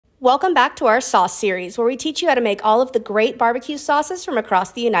Welcome back to our sauce series, where we teach you how to make all of the great barbecue sauces from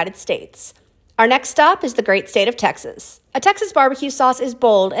across the United States. Our next stop is the great state of Texas. A Texas barbecue sauce is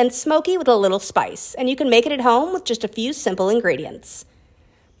bold and smoky with a little spice, and you can make it at home with just a few simple ingredients.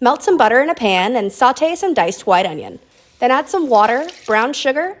 Melt some butter in a pan and sauté some diced white onion. Then add some water, brown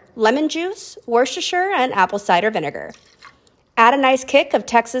sugar, lemon juice, Worcestershire, and apple cider vinegar. Add a nice kick of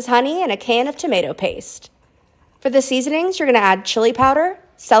Texas honey and a can of tomato paste. For the seasonings, you're going to add chili powder,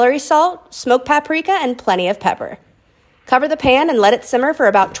 celery salt, smoked paprika, and plenty of pepper. Cover the pan and let it simmer for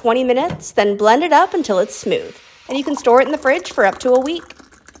about 20 minutes, then blend it up until it's smooth, and you can store it in the fridge for up to a week.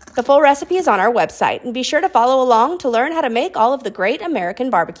 The full recipe is on our website, and be sure to follow along to learn how to make all of the great American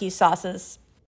barbecue sauces.